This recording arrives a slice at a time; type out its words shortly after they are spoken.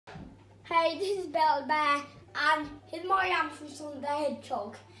Hey, this is Bill Bear, and here's my ramp from Sonic the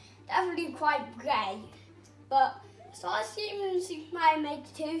Hedgehog. Definitely quite great, but I started seeing Super Mario Maker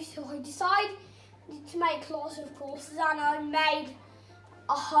 2, so I decided to make lots of courses, and I made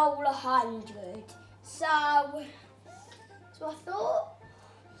a whole 100. So I thought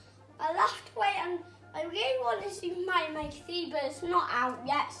I'll have to wait, and I really want to Super Mario Maker 3, but it's not out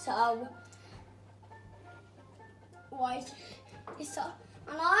yet, so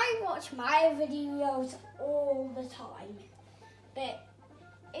and I watch Mario videos all the time. But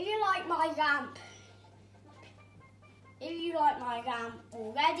if you like my ramp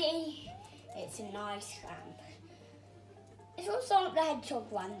already, it's a nice ramp. It's from Sonic the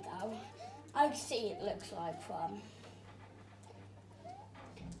Hedgehog one though. I can see it looks like from.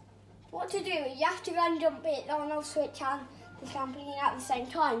 What to do? You have to run jump it on or switch on the trampoline at the same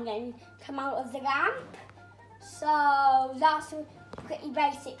time, then come out of the ramp. So that's a pretty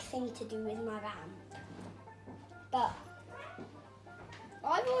basic thing to do with my ramp. But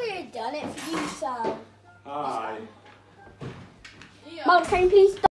I've already done it for you, so. Hi. Mark, can you please stop?